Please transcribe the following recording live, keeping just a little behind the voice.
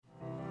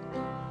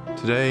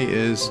Today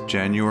is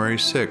January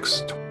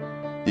 6th,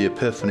 the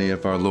Epiphany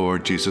of our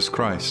Lord Jesus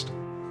Christ.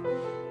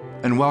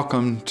 And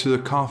welcome to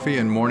the Coffee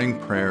and Morning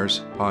Prayers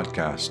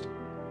podcast.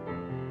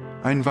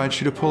 I invite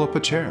you to pull up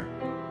a chair,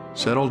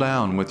 settle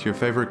down with your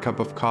favorite cup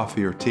of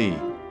coffee or tea,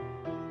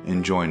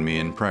 and join me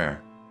in prayer.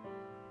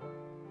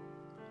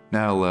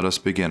 Now let us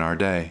begin our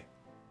day.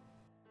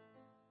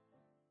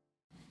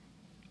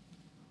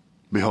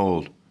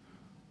 Behold,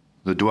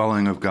 the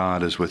dwelling of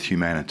God is with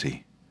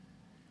humanity.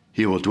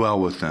 He will dwell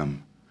with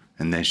them,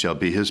 and they shall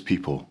be his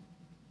people,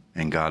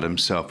 and God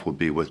himself will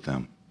be with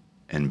them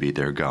and be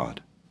their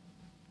God.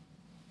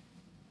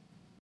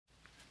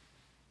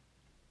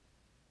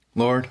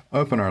 Lord,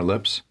 open our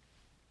lips,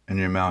 and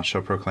your mouth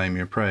shall proclaim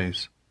your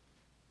praise.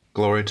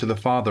 Glory to the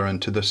Father, and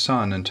to the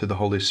Son, and to the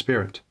Holy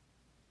Spirit,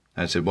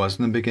 as it was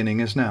in the beginning,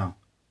 is now,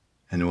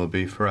 and will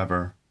be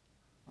forever.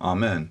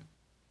 Amen.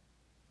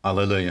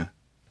 Alleluia.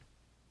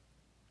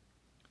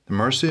 The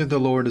mercy of the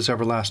Lord is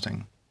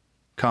everlasting.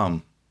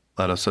 Come,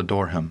 let us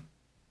adore him.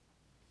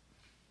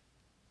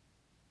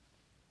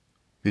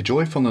 Be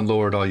joyful in the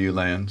Lord, all you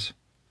lands.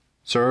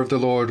 Serve the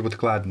Lord with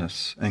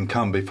gladness, and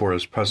come before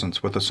his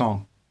presence with a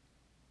song.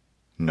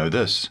 Know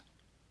this,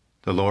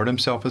 the Lord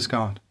himself is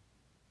God.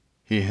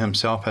 He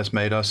himself has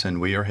made us, and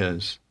we are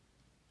his.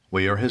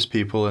 We are his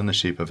people and the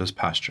sheep of his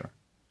pasture.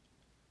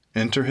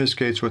 Enter his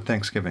gates with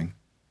thanksgiving.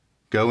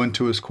 Go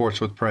into his courts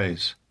with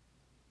praise.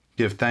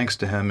 Give thanks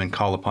to him and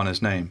call upon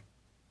his name.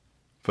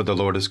 For the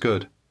Lord is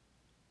good.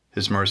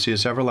 His mercy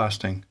is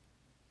everlasting,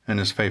 and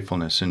his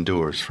faithfulness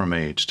endures from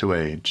age to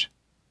age.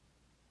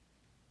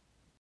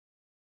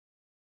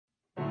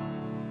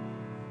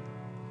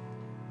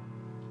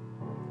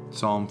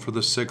 Psalm for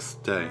the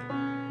 6th day.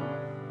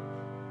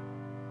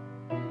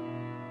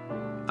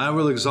 I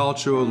will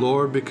exalt you, O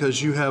Lord, because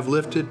you have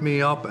lifted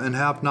me up and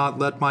have not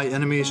let my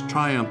enemies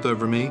triumph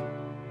over me.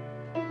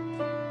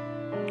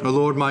 O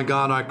Lord my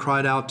God, I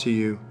cried out to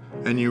you,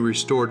 and you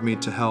restored me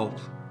to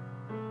health.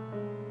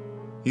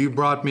 You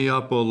brought me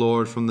up, O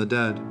Lord, from the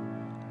dead.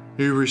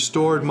 You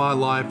restored my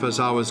life as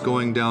I was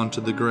going down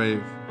to the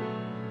grave.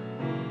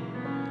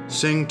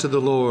 Sing to the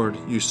Lord,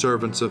 you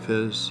servants of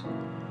his.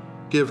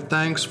 Give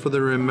thanks for the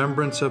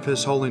remembrance of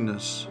his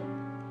holiness.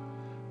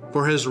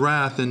 For his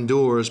wrath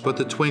endures but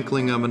the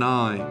twinkling of an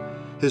eye,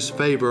 his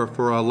favor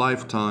for a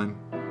lifetime.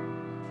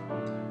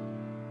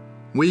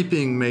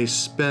 Weeping may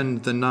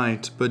spend the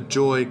night, but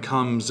joy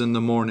comes in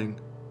the morning.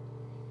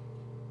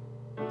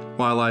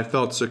 While I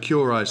felt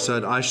secure, I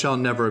said, I shall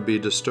never be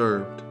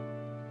disturbed.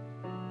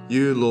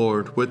 You,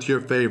 Lord, with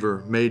your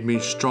favor, made me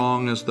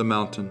strong as the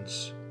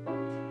mountains.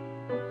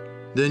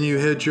 Then you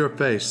hid your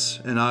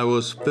face, and I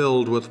was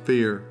filled with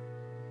fear.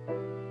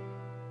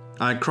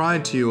 I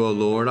cried to you, O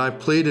Lord, I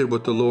pleaded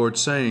with the Lord,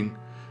 saying,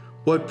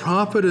 what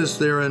profit is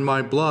there in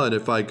my blood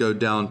if I go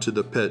down to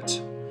the pit?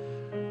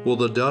 Will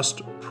the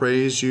dust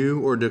praise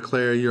you or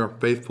declare your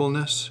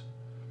faithfulness?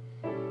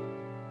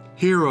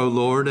 Hear, O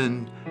Lord,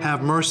 and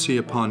have mercy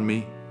upon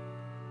me.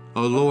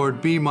 O Lord,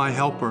 be my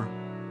helper.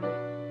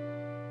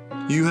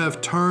 You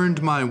have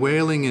turned my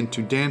wailing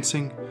into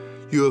dancing.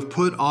 You have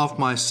put off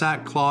my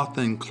sackcloth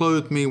and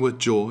clothed me with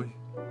joy.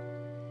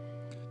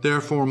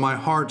 Therefore my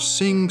heart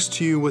sings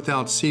to you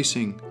without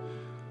ceasing.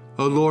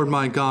 O Lord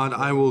my God,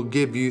 I will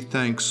give you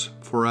thanks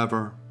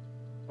forever.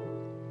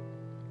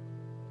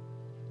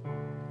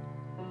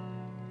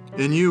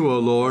 In you, O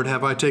Lord,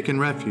 have I taken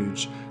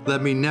refuge.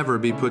 Let me never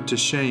be put to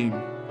shame.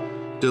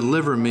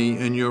 Deliver me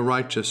in your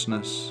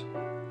righteousness.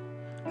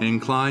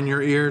 Incline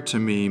your ear to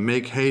me.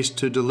 Make haste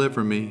to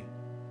deliver me.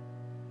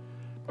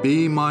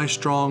 Be my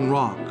strong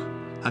rock,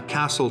 a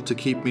castle to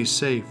keep me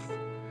safe.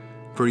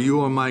 For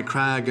you are my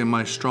crag and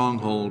my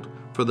stronghold.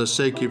 For the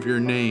sake of your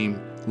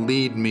name,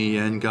 lead me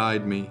and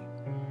guide me.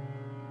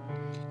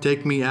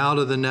 Take me out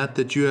of the net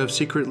that you have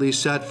secretly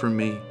set for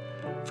me,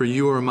 for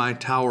you are my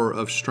tower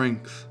of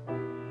strength.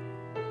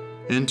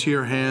 Into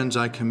your hands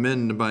I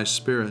commend my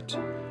spirit,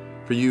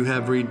 for you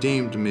have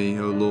redeemed me,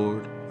 O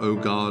Lord, O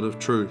God of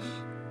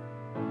truth.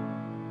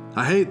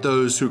 I hate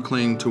those who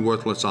cling to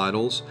worthless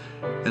idols,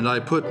 and I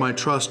put my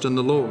trust in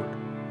the Lord.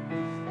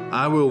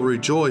 I will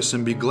rejoice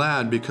and be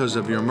glad because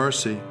of your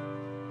mercy.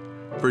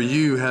 For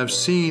you have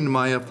seen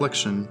my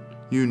affliction,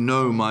 you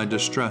know my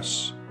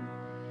distress.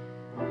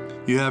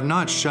 You have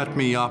not shut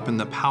me up in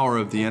the power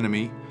of the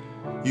enemy.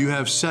 You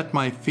have set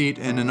my feet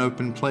in an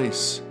open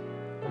place.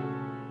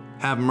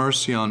 Have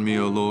mercy on me,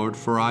 O Lord,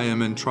 for I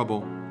am in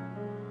trouble.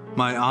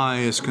 My eye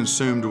is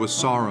consumed with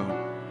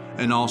sorrow,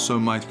 and also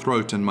my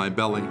throat and my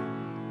belly.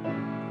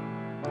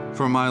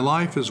 For my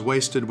life is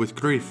wasted with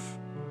grief,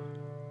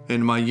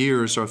 and my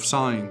years are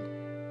sighing.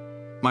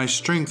 My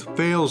strength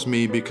fails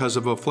me because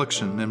of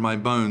affliction, and my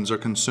bones are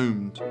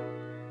consumed.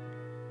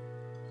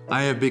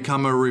 I have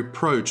become a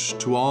reproach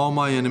to all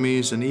my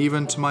enemies and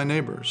even to my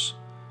neighbors,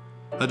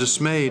 a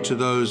dismay to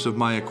those of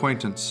my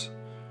acquaintance.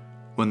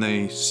 When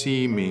they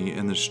see me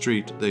in the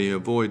street, they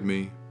avoid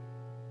me.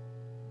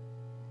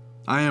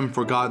 I am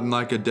forgotten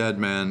like a dead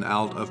man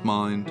out of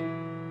mind.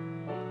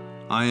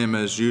 I am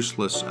as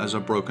useless as a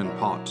broken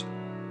pot.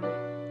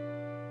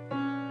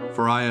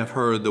 for I have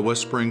heard the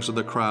whisperings of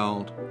the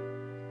crowd.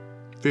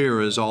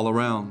 Fear is all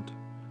around.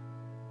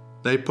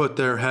 They put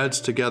their heads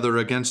together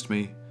against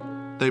me.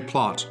 They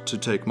plot to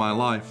take my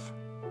life.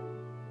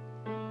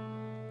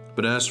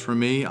 But as for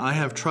me, I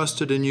have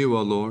trusted in you,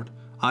 O Lord.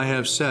 I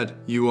have said,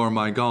 you are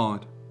my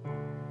God.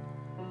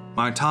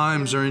 My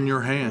times are in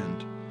your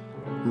hand.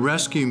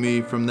 Rescue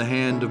me from the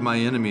hand of my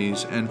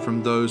enemies and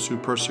from those who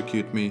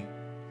persecute me.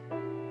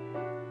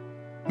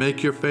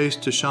 Make your face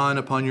to shine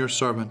upon your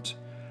servant,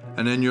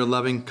 and in your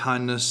loving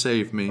kindness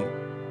save me.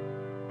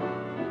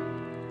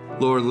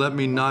 Lord, let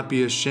me not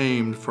be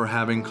ashamed for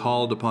having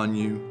called upon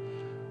you.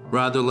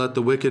 Rather, let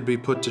the wicked be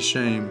put to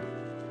shame.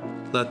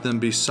 Let them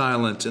be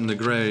silent in the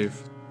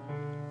grave.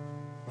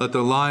 Let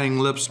the lying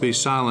lips be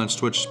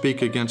silenced which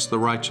speak against the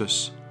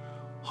righteous,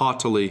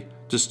 haughtily,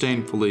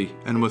 disdainfully,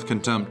 and with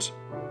contempt.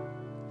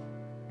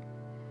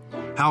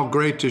 How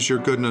great is your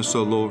goodness,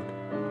 O Lord,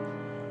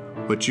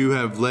 which you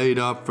have laid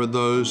up for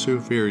those who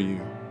fear you,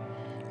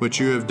 which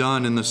you have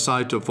done in the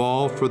sight of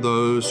all for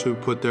those who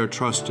put their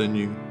trust in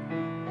you.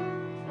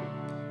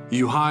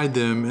 You hide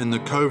them in the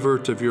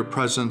covert of your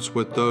presence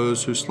with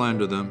those who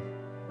slander them.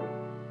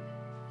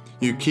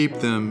 You keep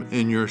them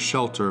in your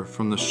shelter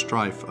from the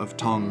strife of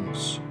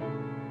tongues.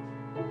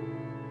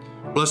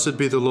 Blessed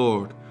be the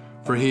Lord,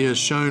 for he has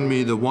shown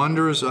me the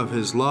wonders of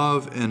his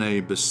love in a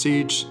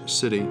besieged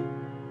city.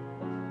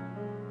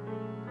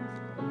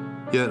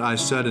 Yet I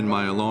said in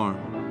my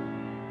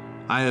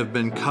alarm, I have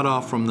been cut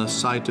off from the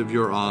sight of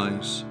your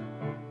eyes.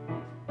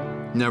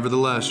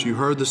 Nevertheless, you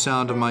heard the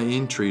sound of my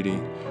entreaty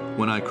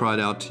when I cried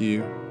out to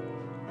you.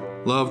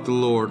 Love the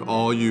Lord,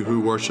 all you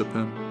who worship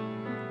him.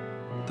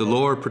 The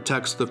Lord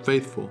protects the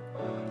faithful,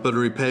 but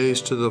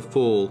repays to the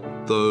full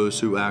those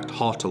who act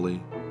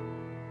haughtily.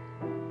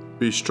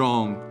 Be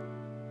strong,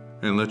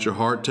 and let your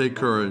heart take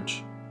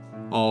courage,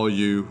 all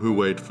you who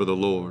wait for the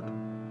Lord.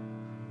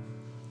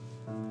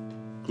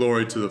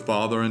 Glory to the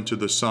Father, and to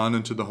the Son,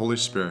 and to the Holy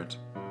Spirit,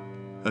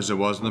 as it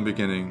was in the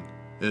beginning,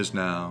 is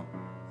now,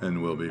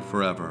 and will be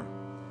forever.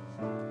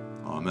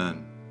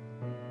 Amen.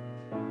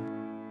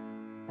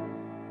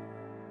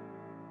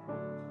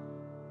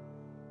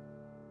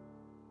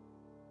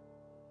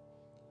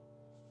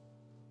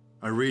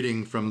 A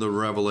reading from the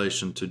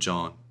Revelation to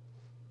John.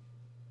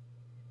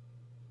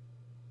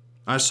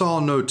 I saw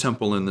no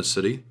temple in the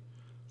city,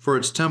 for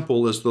its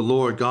temple is the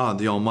Lord God,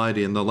 the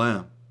Almighty, and the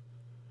Lamb.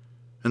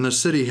 And the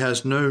city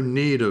has no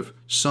need of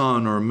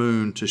sun or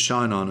moon to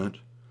shine on it,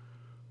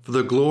 for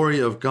the glory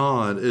of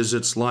God is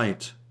its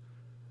light,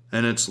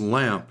 and its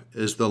lamp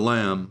is the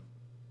Lamb.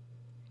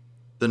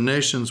 The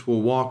nations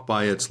will walk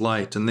by its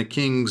light, and the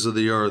kings of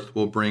the earth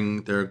will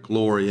bring their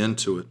glory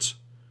into it.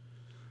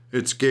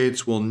 Its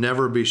gates will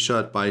never be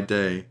shut by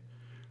day,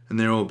 and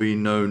there will be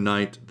no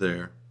night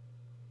there.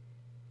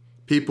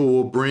 People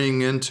will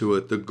bring into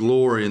it the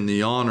glory and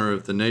the honor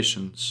of the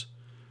nations,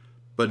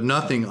 but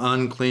nothing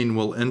unclean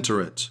will enter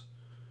it,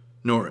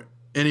 nor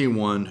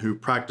anyone who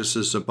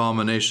practices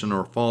abomination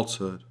or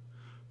falsehood,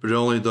 but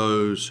only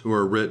those who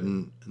are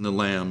written in the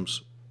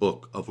Lamb's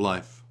book of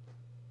life.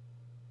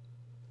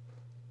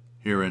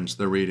 Here ends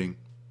the reading.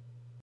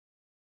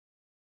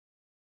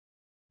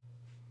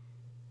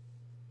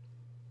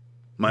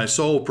 My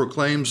soul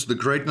proclaims the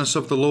greatness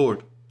of the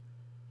Lord.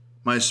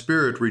 My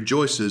spirit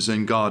rejoices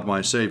in God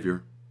my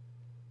Savior.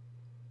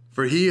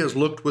 For he has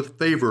looked with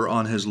favor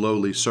on his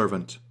lowly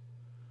servant.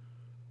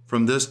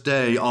 From this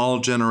day all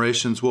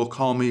generations will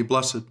call me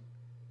blessed.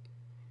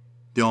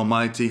 The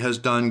Almighty has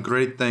done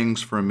great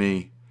things for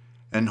me,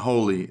 and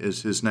holy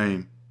is his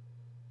name.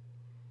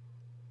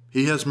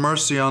 He has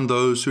mercy on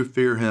those who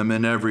fear him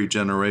in every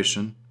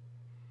generation.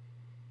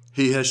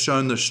 He has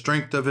shown the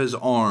strength of his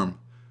arm.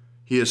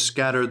 He has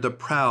scattered the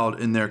proud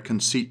in their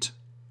conceit.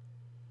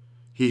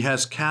 He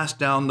has cast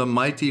down the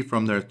mighty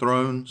from their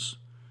thrones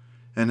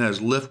and has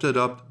lifted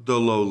up the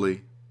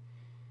lowly.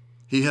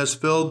 He has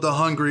filled the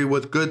hungry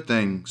with good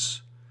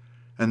things,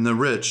 and the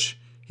rich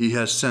he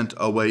has sent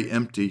away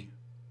empty.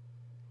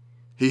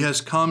 He has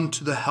come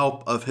to the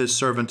help of his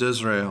servant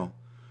Israel,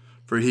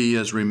 for he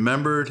has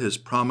remembered his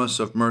promise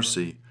of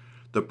mercy,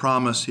 the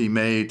promise he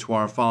made to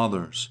our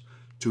fathers,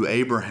 to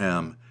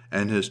Abraham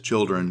and his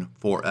children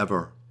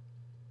forever.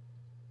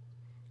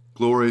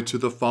 Glory to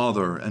the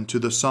Father, and to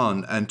the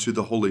Son, and to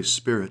the Holy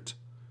Spirit,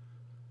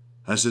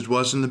 as it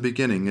was in the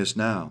beginning, is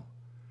now,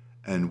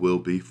 and will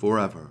be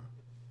forever.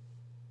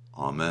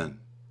 Amen.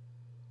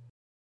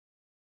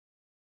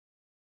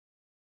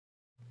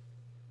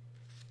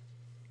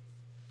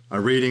 A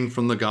reading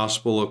from the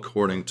Gospel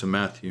according to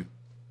Matthew.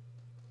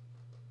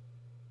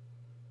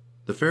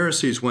 The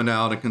Pharisees went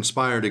out and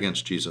conspired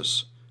against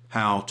Jesus,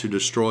 how to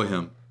destroy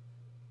him.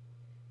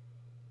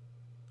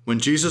 When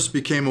Jesus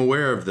became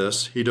aware of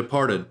this, he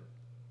departed.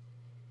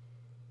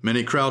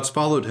 Many crowds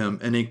followed him,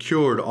 and he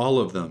cured all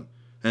of them,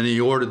 and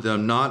he ordered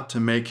them not to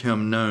make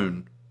him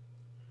known.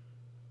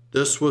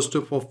 This was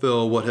to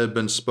fulfill what had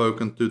been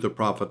spoken through the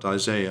prophet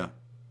Isaiah.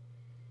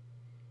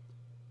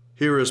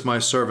 Here is my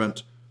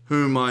servant,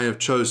 whom I have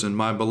chosen,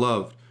 my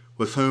beloved,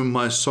 with whom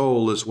my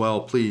soul is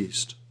well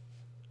pleased.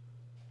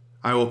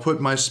 I will put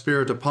my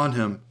Spirit upon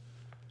him,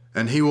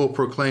 and he will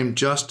proclaim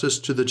justice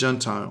to the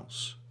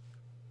Gentiles.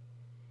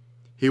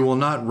 He will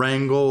not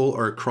wrangle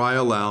or cry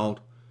aloud,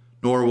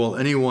 nor will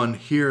anyone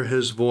hear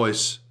his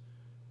voice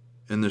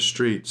in the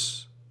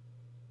streets.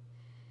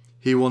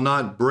 He will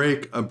not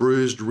break a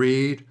bruised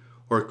reed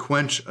or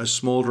quench a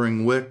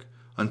smoldering wick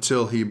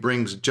until he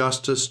brings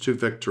justice to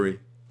victory.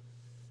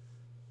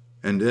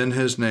 And in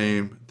his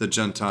name the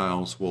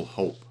Gentiles will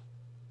hope.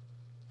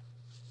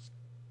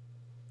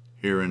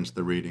 Here ends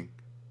the reading.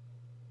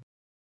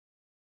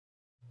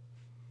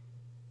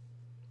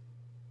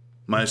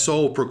 My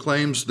soul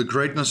proclaims the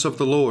greatness of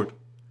the Lord.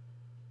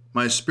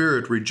 My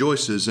spirit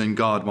rejoices in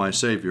God my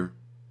Savior.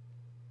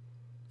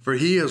 For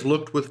he has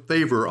looked with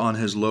favor on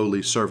his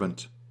lowly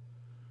servant.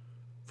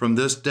 From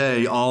this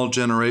day all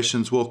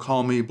generations will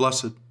call me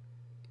blessed.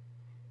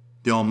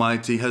 The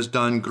Almighty has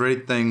done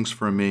great things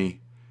for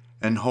me,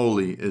 and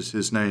holy is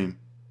his name.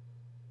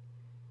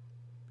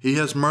 He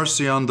has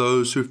mercy on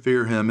those who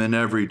fear him in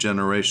every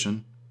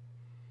generation.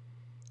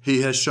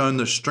 He has shown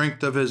the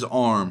strength of his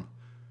arm.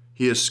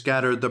 He has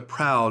scattered the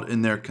proud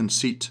in their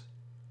conceit.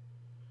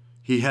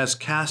 He has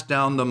cast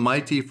down the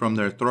mighty from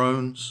their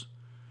thrones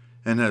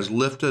and has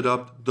lifted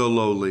up the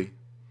lowly.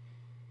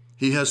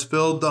 He has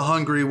filled the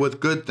hungry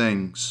with good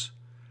things,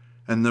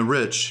 and the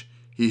rich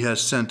he has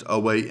sent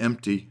away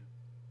empty.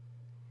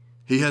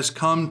 He has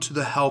come to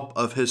the help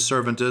of his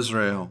servant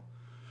Israel,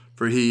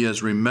 for he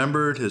has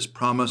remembered his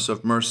promise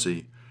of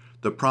mercy,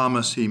 the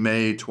promise he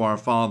made to our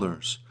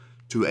fathers,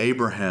 to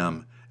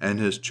Abraham and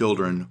his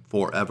children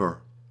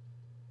forever.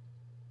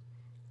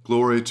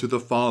 Glory to the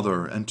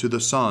Father, and to the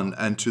Son,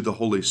 and to the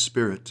Holy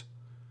Spirit,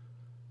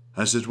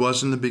 as it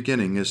was in the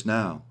beginning, is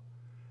now,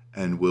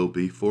 and will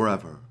be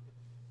forever.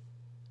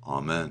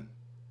 Amen.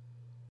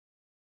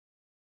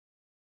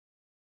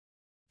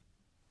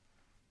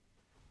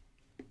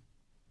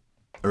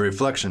 A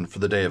reflection for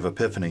the day of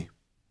Epiphany.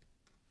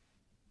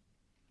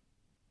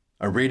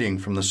 A reading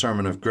from the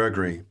sermon of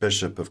Gregory,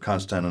 Bishop of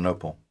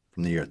Constantinople,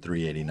 from the year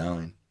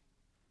 389.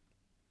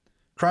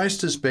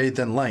 Christ is bathed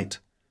in light.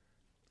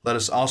 Let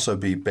us also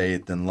be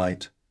bathed in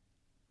light.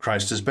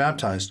 Christ is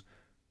baptized.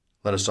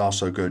 Let us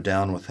also go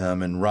down with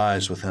him and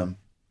rise with him.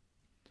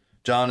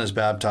 John is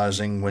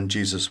baptizing when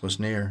Jesus was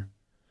near.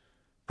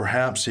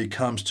 Perhaps he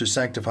comes to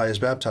sanctify his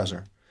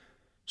baptizer.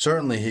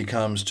 Certainly he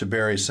comes to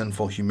bury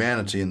sinful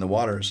humanity in the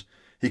waters.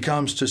 He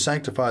comes to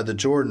sanctify the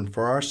Jordan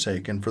for our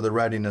sake and for the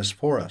readiness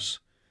for us.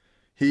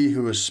 He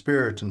who is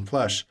spirit and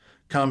flesh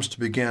comes to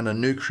begin a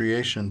new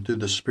creation through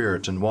the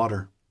Spirit and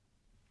water.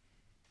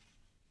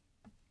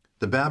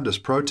 The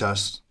Baptist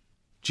protests.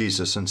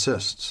 Jesus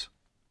insists.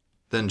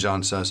 Then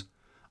John says,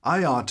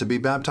 I ought to be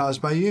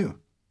baptized by you.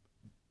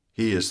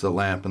 He is the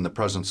lamp in the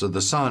presence of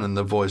the sun and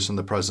the voice in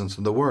the presence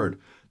of the word,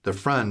 the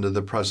friend of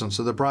the presence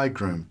of the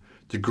bridegroom,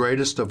 the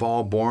greatest of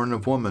all born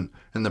of woman,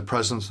 in the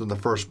presence of the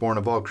firstborn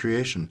of all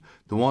creation,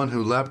 the one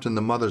who leapt in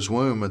the mother's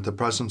womb at the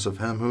presence of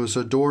him who is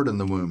adored in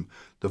the womb,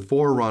 the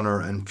forerunner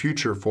and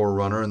future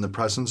forerunner in the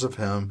presence of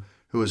him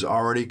who is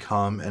already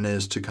come and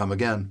is to come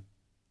again.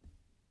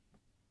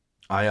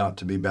 I ought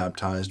to be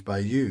baptized by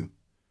you.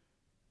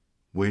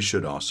 We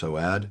should also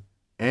add,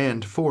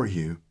 and for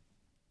you.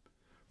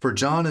 For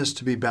John is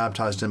to be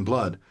baptized in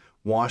blood,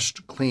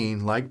 washed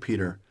clean like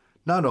Peter,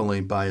 not only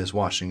by his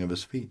washing of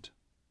his feet.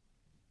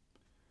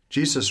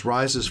 Jesus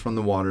rises from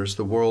the waters,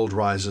 the world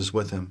rises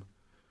with him.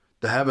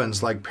 The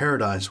heavens, like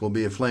paradise, will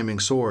be a flaming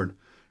sword,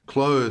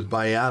 clothed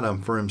by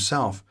Adam for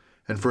himself,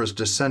 and for his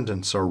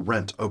descendants are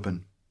rent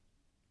open.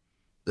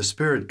 The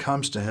Spirit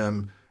comes to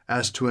him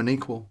as to an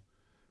equal,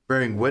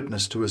 bearing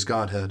witness to his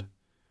Godhead.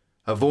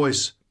 A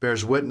voice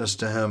bears witness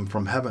to him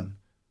from heaven,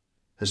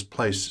 his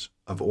place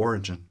of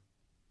origin.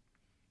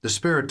 The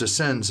Spirit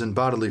descends in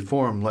bodily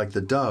form like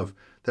the dove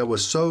that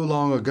was so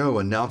long ago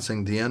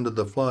announcing the end of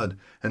the flood,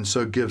 and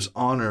so gives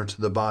honor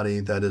to the body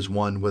that is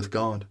one with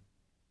God.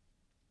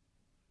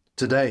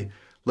 Today,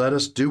 let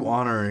us do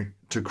honor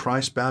to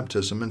Christ's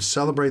baptism and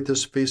celebrate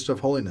this feast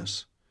of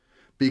holiness.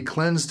 Be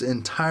cleansed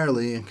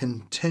entirely and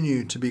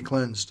continue to be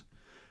cleansed.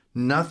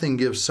 Nothing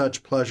gives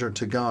such pleasure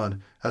to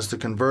God as the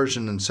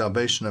conversion and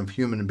salvation of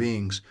human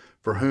beings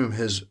for whom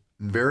his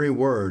very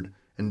word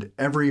and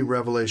every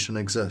revelation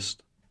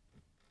exist.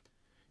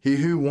 He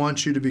who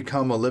wants you to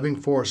become a living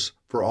force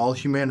for all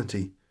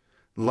humanity,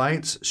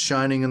 lights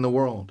shining in the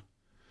world.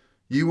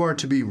 You are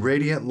to be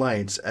radiant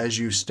lights as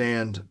you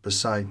stand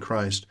beside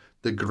Christ,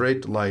 the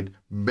great light,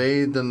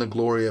 bathed in the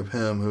glory of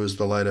him who is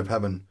the light of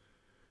heaven.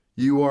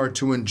 You are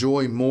to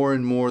enjoy more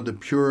and more the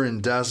pure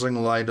and dazzling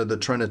light of the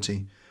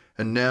Trinity,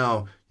 and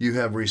now you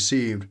have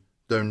received,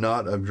 though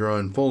not of your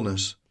own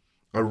fullness,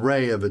 a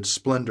ray of its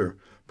splendor,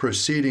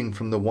 proceeding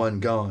from the one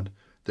God,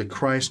 the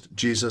Christ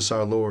Jesus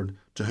our Lord,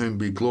 to whom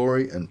be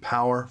glory and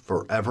power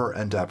forever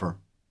and ever.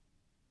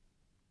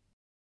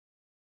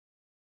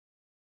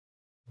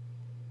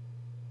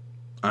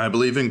 I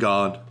believe in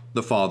God,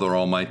 the Father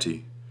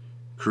Almighty,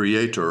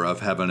 creator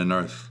of heaven and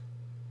earth.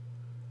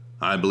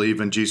 I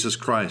believe in Jesus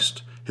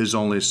Christ, his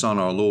only Son,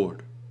 our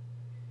Lord.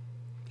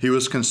 He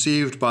was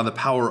conceived by the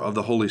power of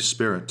the Holy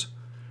Spirit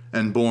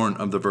and born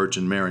of the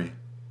Virgin Mary,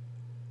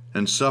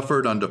 and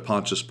suffered under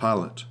Pontius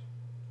Pilate,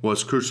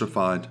 was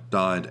crucified,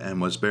 died,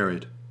 and was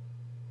buried.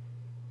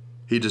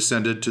 He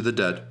descended to the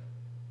dead.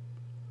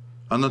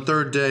 On the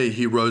third day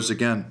he rose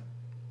again.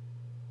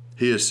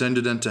 He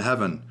ascended into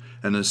heaven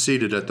and is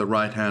seated at the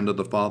right hand of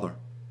the Father.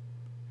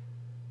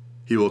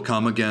 He will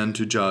come again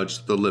to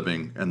judge the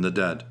living and the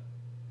dead.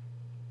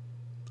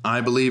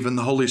 I believe in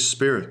the Holy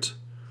Spirit,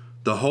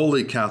 the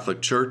Holy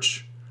Catholic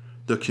Church,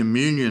 the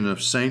communion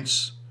of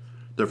saints,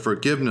 the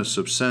forgiveness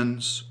of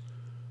sins,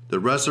 the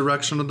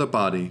resurrection of the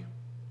body,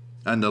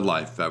 and the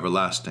life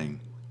everlasting.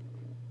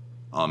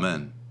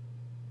 Amen.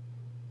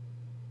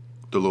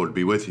 The Lord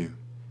be with you,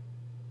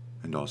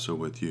 and also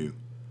with you.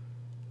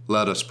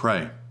 Let us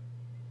pray.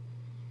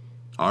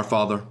 Our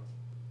Father,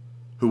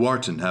 who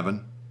art in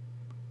heaven,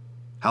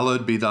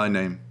 hallowed be thy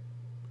name.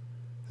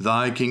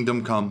 Thy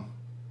kingdom come,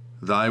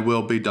 thy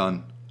will be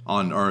done,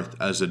 on earth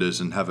as it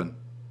is in heaven.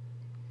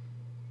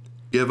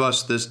 Give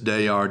us this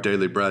day our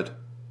daily bread,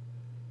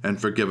 and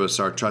forgive us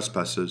our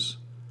trespasses,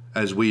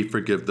 as we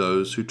forgive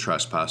those who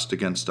trespass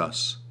against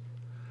us.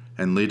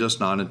 And lead us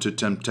not into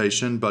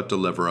temptation, but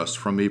deliver us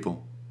from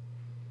evil.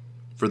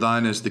 For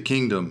thine is the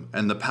kingdom,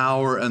 and the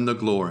power, and the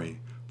glory,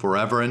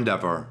 forever and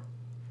ever.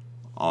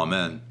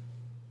 Amen.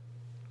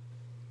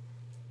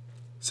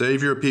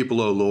 Save your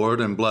people, O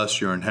Lord, and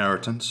bless your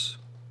inheritance.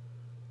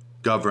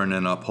 Govern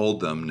and uphold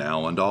them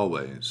now and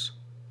always.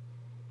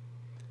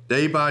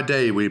 Day by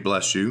day we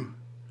bless you.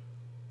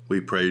 We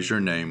praise your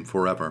name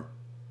forever.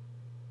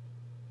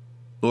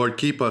 Lord,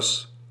 keep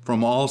us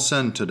from all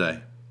sin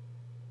today.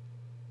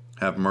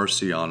 Have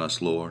mercy on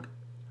us, Lord.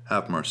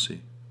 Have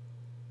mercy.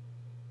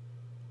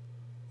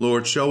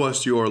 Lord, show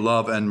us your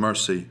love and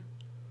mercy,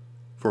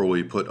 for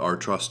we put our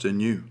trust in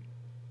you.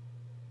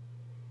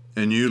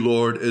 In you,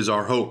 Lord, is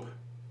our hope,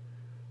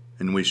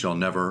 and we shall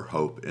never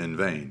hope in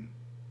vain.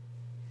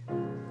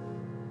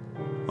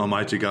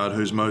 Almighty God,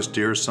 whose most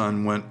dear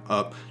Son went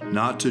up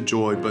not to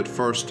joy, but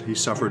first he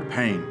suffered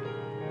pain,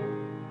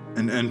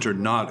 and entered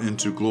not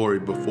into glory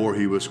before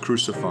he was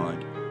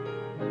crucified,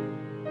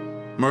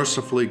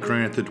 mercifully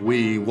grant that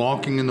we,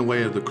 walking in the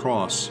way of the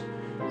cross,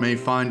 may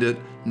find it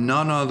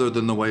none other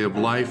than the way of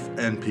life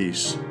and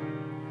peace.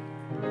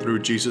 Through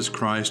Jesus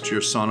Christ,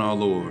 your Son, our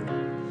Lord.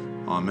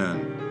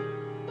 Amen.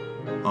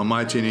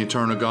 Almighty and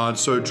eternal God,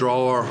 so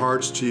draw our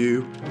hearts to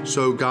you,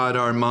 so guide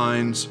our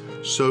minds,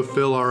 so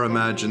fill our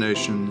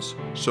imaginations,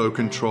 so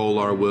control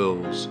our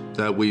wills,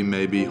 that we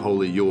may be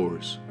wholly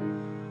yours,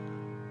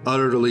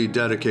 utterly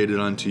dedicated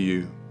unto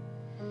you.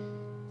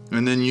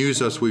 And then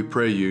use us, we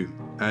pray you,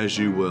 as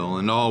you will,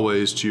 and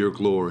always to your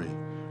glory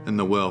and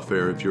the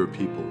welfare of your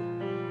people.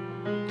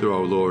 Through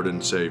our Lord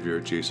and Savior,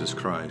 Jesus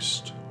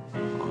Christ.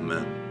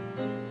 Amen.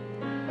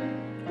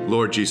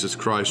 Lord Jesus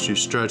Christ, you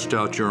stretched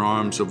out your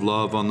arms of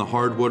love on the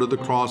hard wood of the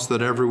cross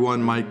that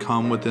everyone might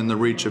come within the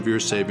reach of your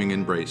saving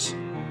embrace.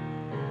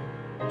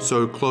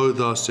 So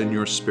clothe us in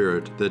your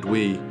Spirit, that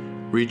we,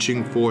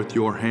 reaching forth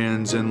your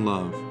hands in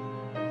love,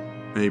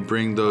 may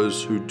bring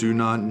those who do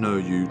not know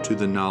you to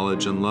the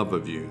knowledge and love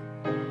of you,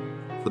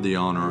 for the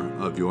honor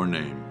of your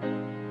name.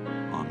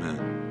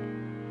 Amen.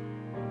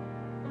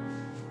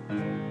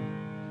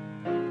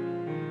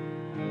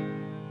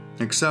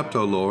 Accept,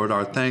 O Lord,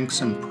 our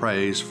thanks and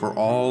praise for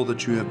all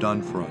that you have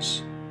done for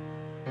us.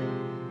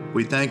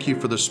 We thank you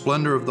for the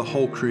splendor of the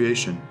whole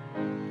creation,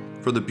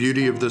 for the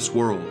beauty of this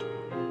world,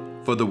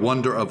 for the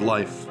wonder of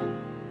life,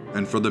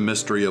 and for the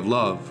mystery of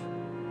love.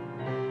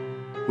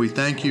 We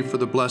thank you for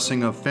the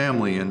blessing of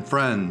family and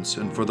friends,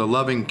 and for the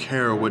loving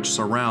care which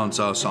surrounds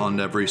us on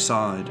every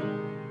side.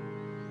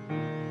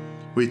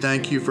 We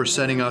thank you for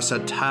setting us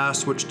at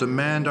tasks which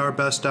demand our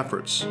best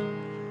efforts,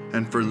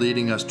 and for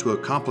leading us to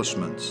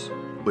accomplishments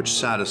which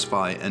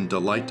satisfy and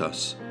delight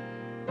us.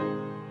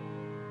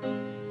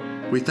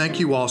 We thank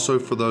you also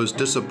for those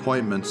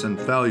disappointments and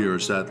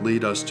failures that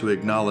lead us to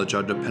acknowledge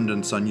our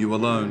dependence on you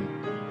alone.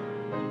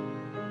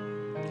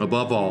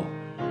 Above all,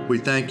 we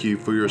thank you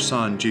for your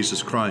Son,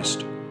 Jesus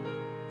Christ,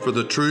 for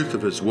the truth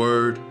of his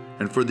word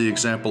and for the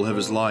example of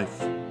his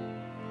life,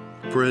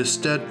 for his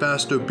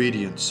steadfast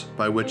obedience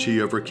by which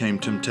he overcame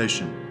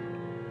temptation,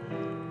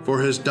 for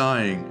his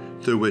dying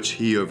through which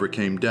he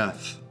overcame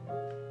death,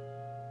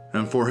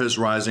 and for his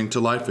rising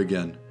to life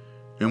again,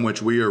 in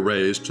which we are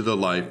raised to the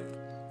life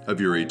of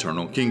your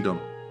eternal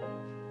kingdom.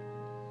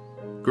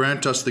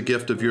 Grant us the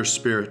gift of your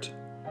Spirit,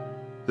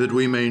 that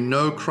we may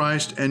know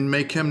Christ and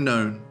make him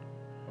known,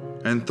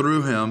 and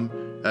through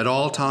him, at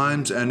all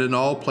times and in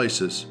all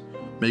places,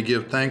 may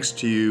give thanks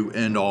to you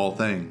in all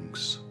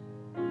things.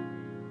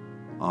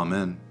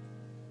 Amen.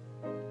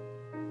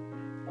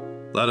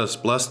 Let us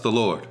bless the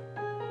Lord.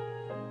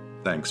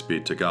 Thanks be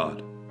to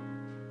God.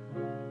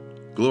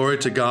 Glory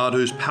to God,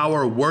 whose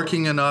power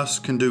working in us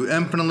can do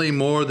infinitely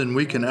more than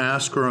we can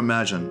ask or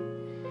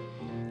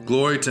imagine.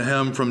 Glory to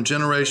him from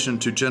generation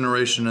to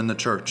generation in the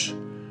church,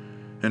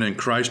 and in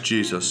Christ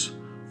Jesus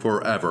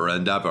forever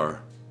and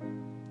ever.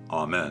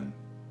 Amen.